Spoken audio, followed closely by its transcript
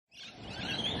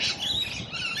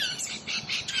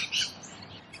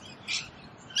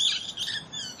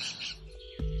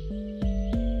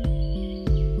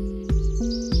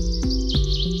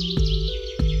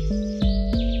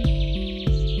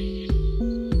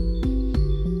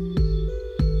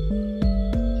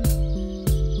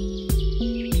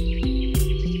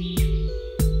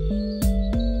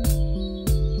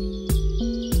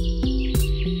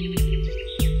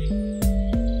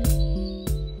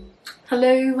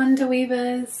Hello Wonder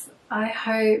Weavers, I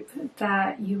hope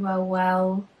that you are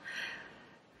well.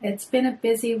 It's been a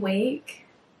busy week.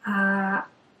 I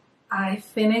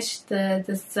finished the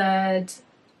third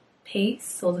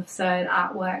piece, or the third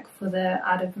artwork for the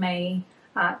Art of May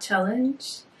Art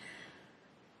Challenge.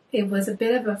 It was a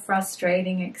bit of a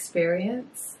frustrating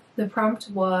experience. The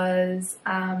prompt was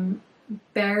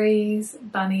berries,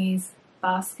 bunnies,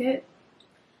 basket,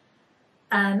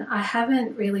 and I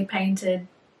haven't really painted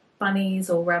bunnies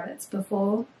or rabbits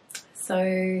before,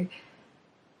 so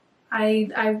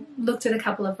I looked at a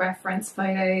couple of reference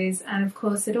photos, and of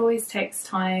course it always takes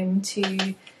time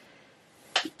to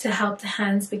help the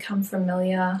hands become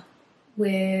familiar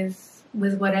with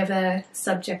whatever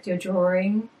subject you're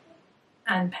drawing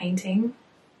and painting.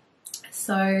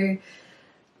 So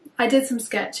I did some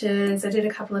sketches, I did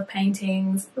a couple of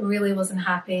paintings, really wasn't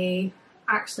happy,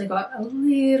 actually got a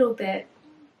little bit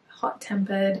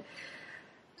hot-tempered.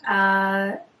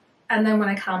 And then when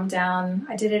I calmed down,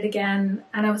 I did it again,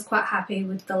 and I was quite happy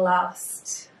with the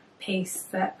last piece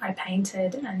that I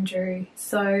painted and drew.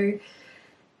 So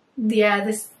yeah,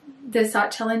 this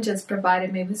art challenge has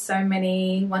provided me with so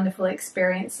many wonderful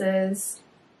experiences.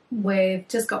 We've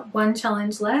just got one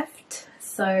challenge left,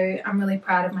 so I'm really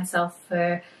proud of myself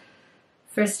for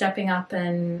stepping up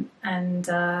and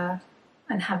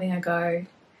having a go.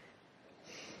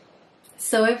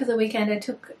 So over the weekend I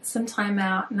took some time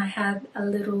out and I had a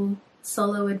little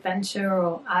solo adventure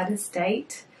or artist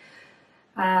date.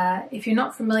 If you're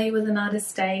not familiar with an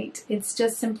artist date, it's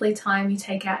just simply time you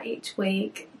take out each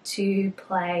week to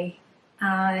play.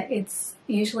 It's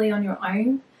usually on your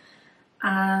own,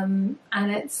 and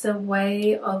it's a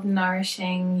way of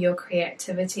nourishing your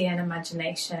creativity and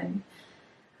imagination.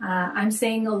 I'm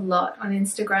seeing a lot on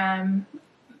Instagram.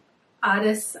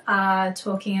 Artists are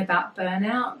talking about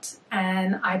burnout,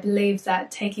 and I believe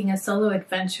that taking a solo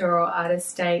adventure or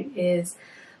artist date is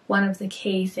one of the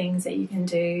key things that you can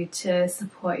do to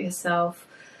support yourself.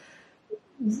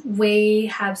 We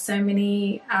have so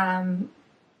many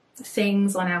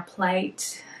things on our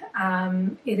plate.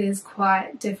 It is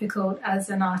quite difficult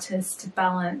as an artist to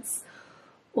balance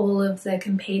all of the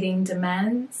competing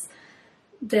demands.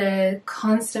 The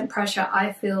constant pressure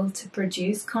I feel to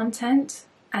produce content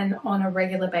and on a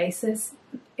regular basis,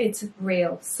 it's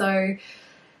real. So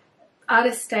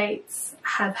artist dates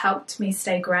have helped me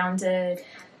stay grounded.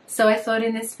 So I thought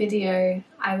in this video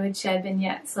I would share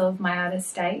vignettes of my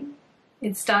artist date.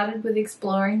 It started with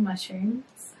exploring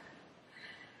mushrooms,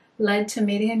 led to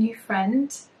meeting a new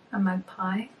friend, a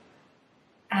magpie,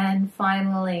 and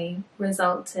finally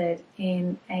resulted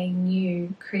in a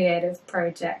new creative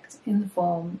project in the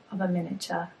form of a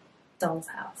miniature doll's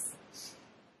house.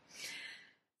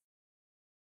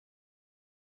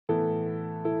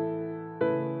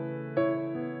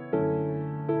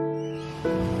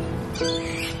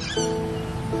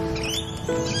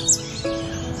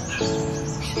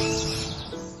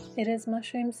 It is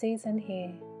mushroom season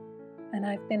here, and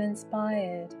I've been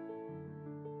inspired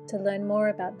to learn more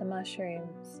about the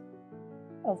mushrooms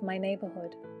of my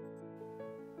neighbourhood.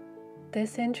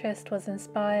 This interest was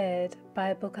inspired by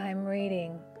a book I'm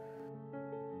reading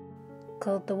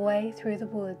called The Way Through the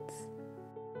Woods.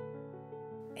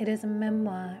 It is a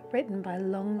memoir written by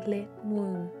Long Litt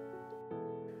Woon.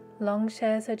 Long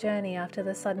shares her journey after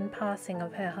the sudden passing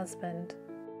of her husband.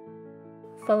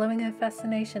 Following her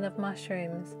fascination of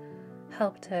mushrooms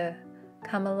helped her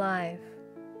come alive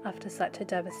after such a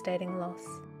devastating loss.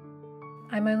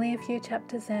 I'm only a few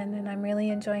chapters in and I'm really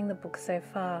enjoying the book so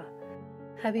far.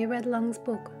 Have you read Long's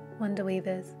book, Wonder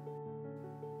Weavers?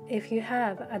 If you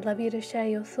have, I'd love you to share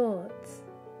your thoughts.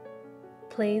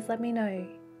 Please let me know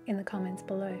in the comments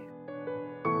below.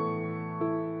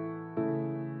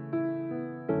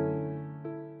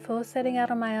 Before setting out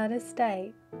on my artist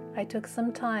date, I took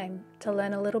some time to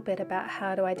learn a little bit about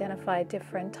how to identify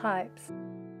different types,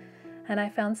 and I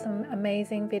found some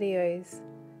amazing videos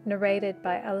narrated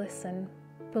by Alison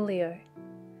Bulio,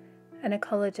 an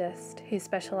ecologist who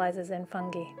specializes in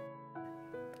fungi.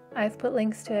 I've put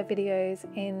links to her videos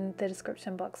in the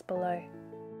description box below.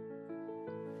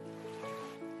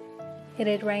 It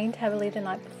had rained heavily the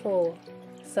night before,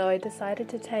 so I decided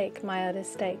to take my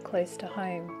artist date close to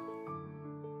home.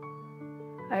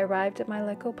 I arrived at my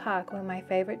local park where my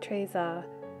favourite trees are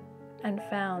and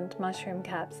found mushroom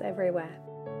caps everywhere.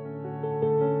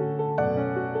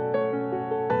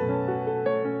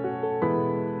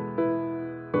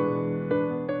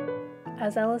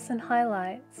 As Alison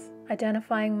highlights,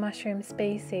 identifying mushroom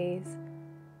species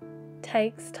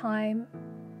takes time,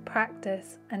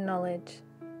 practice and knowledge.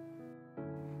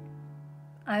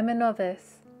 I'm a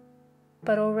novice,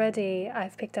 but already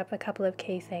I've picked up a couple of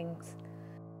key things.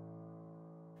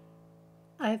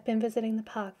 I have been visiting the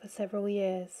park for several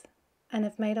years and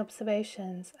have made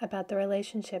observations about the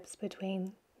relationships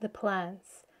between the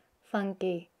plants,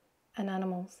 fungi, and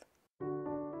animals.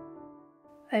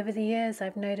 Over the years,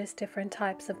 I've noticed different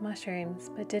types of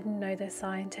mushrooms but didn't know their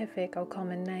scientific or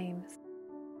common names.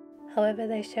 However,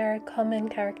 they share a common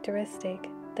characteristic: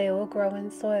 they all grow in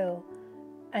soil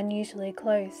and usually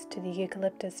close to the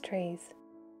eucalyptus trees.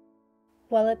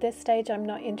 While at this stage I'm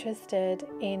not interested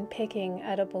in picking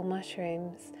edible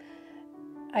mushrooms,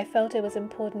 I felt it was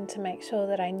important to make sure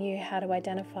that I knew how to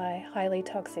identify highly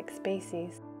toxic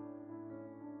species.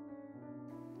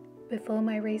 Before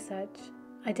my research,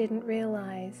 I didn't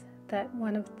realize that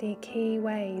one of the key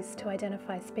ways to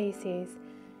identify species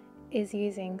is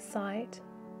using sight,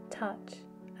 touch,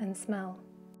 and smell.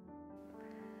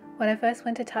 When I first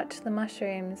went to touch the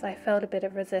mushrooms, I felt a bit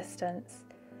of resistance.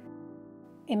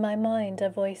 In my mind, a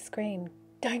voice screamed,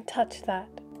 "Don't touch that."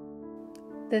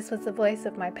 This was the voice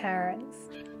of my parents.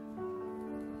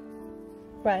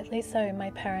 Rightly so, my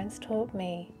parents taught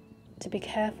me to be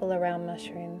careful around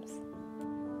mushrooms.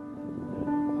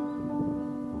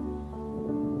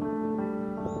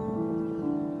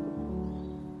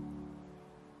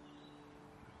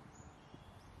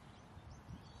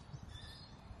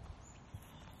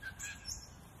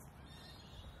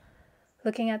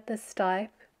 Looking at the stipe,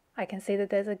 I can see that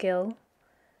there's a gill.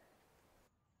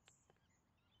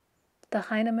 The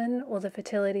Heinemann or the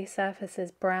fertility surface is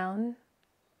brown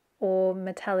or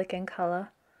metallic in colour,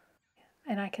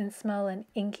 and I can smell an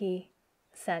inky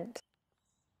scent.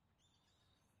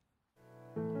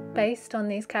 Based on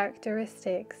these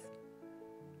characteristics,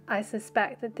 I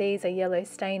suspect that these are yellow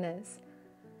stainers.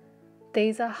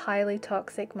 These are highly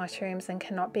toxic mushrooms and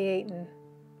cannot be eaten.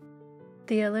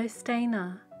 The yellow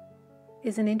stainer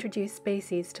is an introduced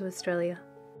species to Australia.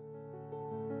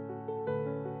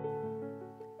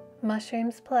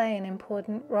 Mushrooms play an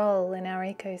important role in our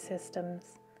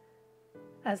ecosystems.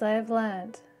 As I have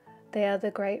learnt, they are the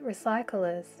great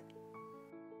recyclers.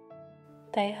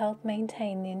 They help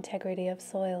maintain the integrity of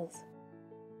soils.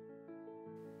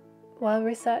 While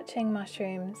researching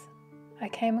mushrooms, I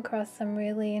came across some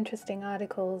really interesting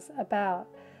articles about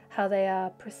how they are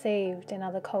perceived in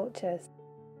other cultures.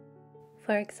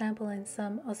 For example, in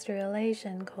some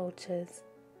Australasian cultures,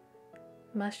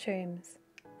 mushrooms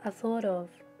are thought of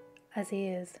as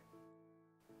ears,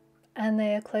 and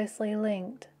they are closely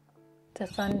linked to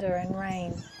thunder and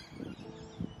rain.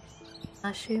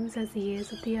 Mushrooms as the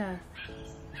ears of the earth.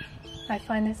 I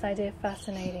find this idea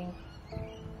fascinating.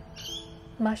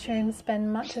 Mushrooms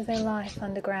spend much of their life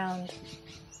underground,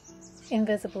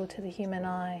 invisible to the human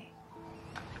eye.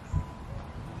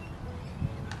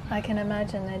 I can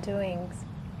imagine their doings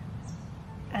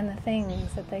and the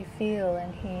things that they feel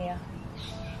and hear.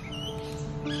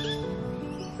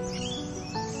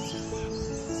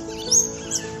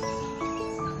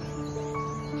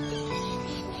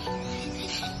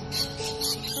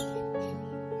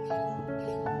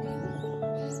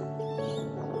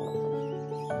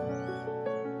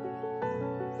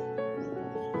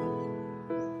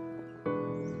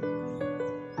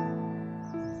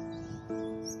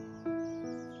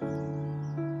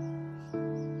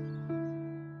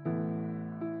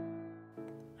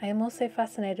 I am also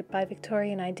fascinated by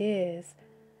Victorian ideas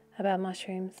about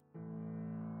mushrooms.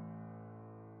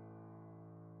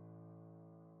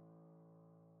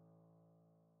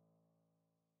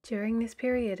 During this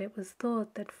period, it was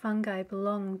thought that fungi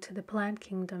belonged to the plant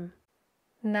kingdom.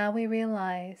 Now we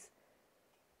realize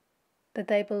that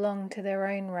they belong to their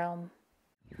own realm.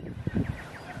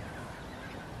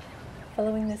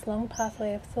 Following this long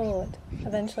pathway of thought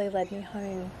eventually led me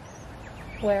home,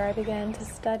 where I began to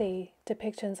study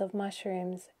depictions of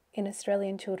mushrooms in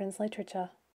Australian children's literature.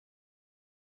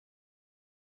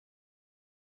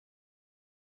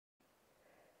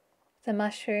 The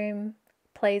mushroom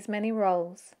plays many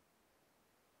roles: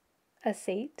 a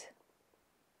seat,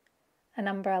 an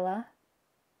umbrella,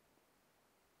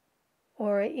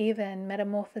 or even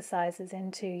metamorphosizes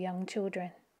into young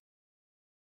children.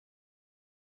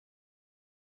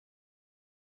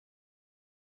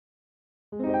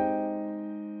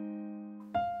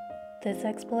 This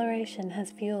exploration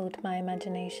has fueled my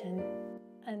imagination,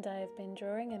 and I have been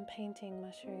drawing and painting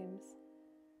mushrooms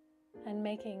and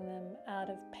making them out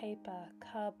of paper,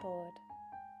 cardboard,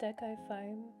 deco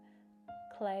foam,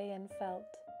 clay and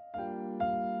felt.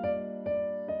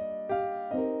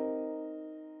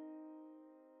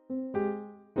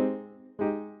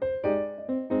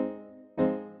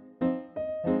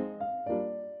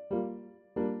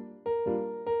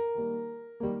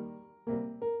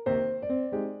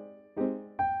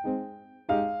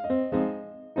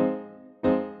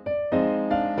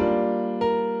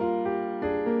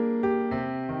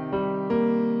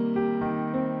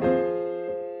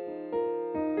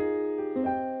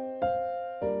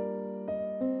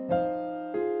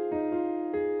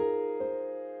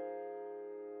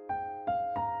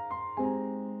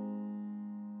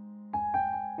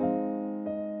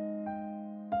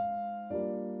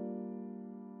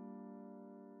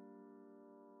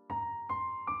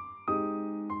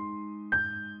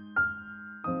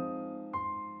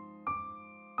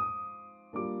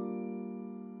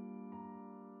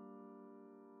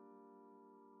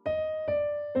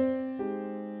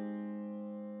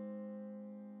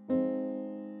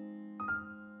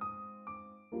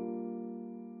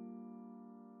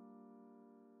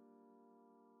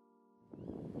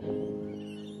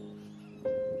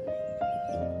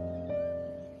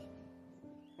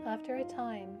 After a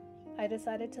time, I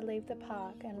decided to leave the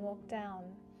park and walk down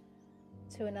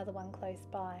to another one close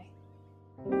by.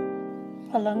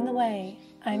 Along the way,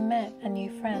 I met a new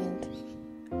friend,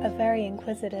 a very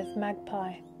inquisitive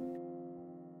magpie.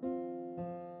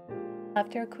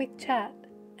 After a quick chat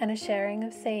and a sharing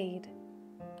of seed,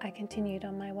 I continued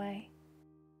on my way.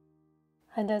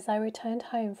 And as I returned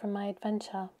home from my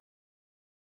adventure,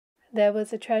 there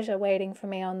was a treasure waiting for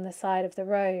me on the side of the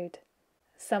road.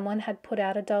 Someone had put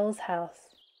out a doll's house.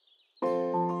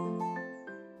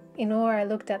 In awe, I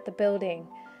looked at the building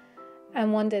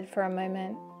and wondered for a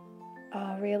moment,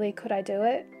 oh, really, could I do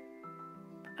it?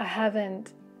 I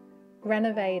haven't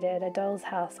renovated a doll's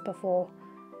house before.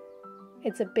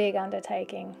 It's a big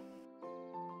undertaking.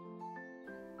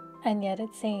 And yet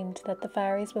it seemed that the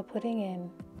fairies were putting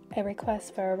in a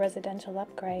request for a residential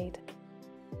upgrade.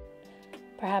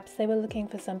 Perhaps they were looking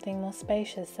for something more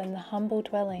spacious than the humble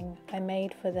dwelling I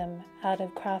made for them out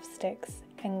of craft sticks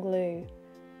and glue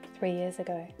 3 years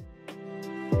ago.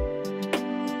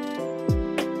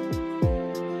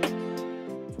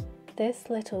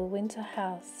 This little winter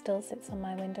house still sits on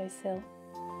my windowsill.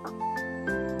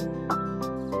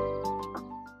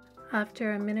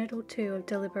 After a minute or two of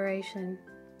deliberation,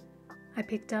 I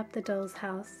picked up the doll's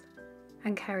house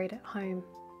and carried it home.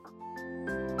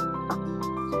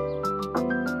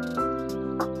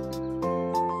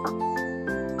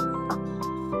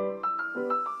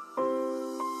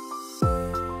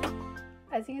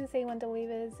 As you can see, Wonder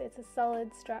Weavers, it's a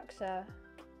solid structure,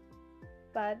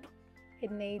 but it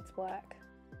needs work.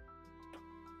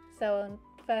 So I'll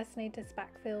first need to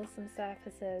spackfill some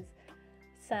surfaces,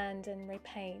 sand and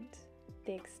repaint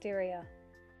the exterior.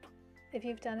 If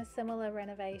you've done a similar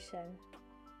renovation,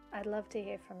 I'd love to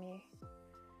hear from you.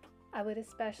 I would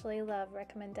especially love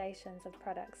recommendations of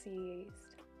products you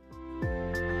used.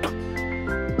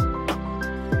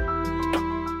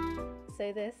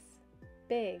 So this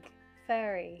big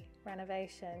fairy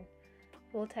renovation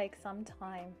will take some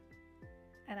time,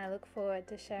 and I look forward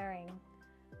to sharing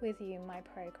with you my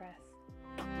progress.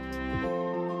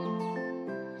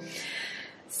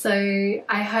 So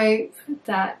I hope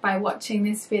that by watching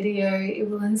this video it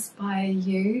will inspire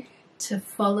you to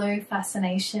follow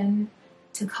fascination,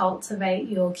 to cultivate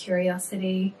your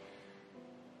curiosity.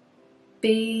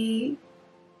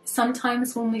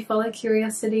 Sometimes when we follow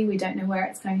curiosity, we don't know where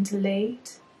it's going to lead,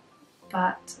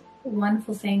 but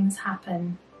wonderful things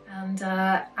happen, and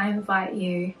I invite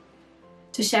you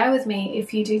to share with me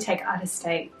if you do take artist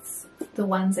dates, the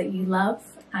ones that you love,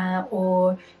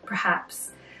 or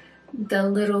perhaps the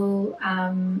little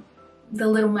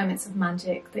moments of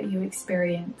magic that you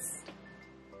experience.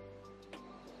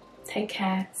 Take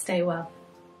care, stay well.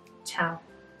 Ciao.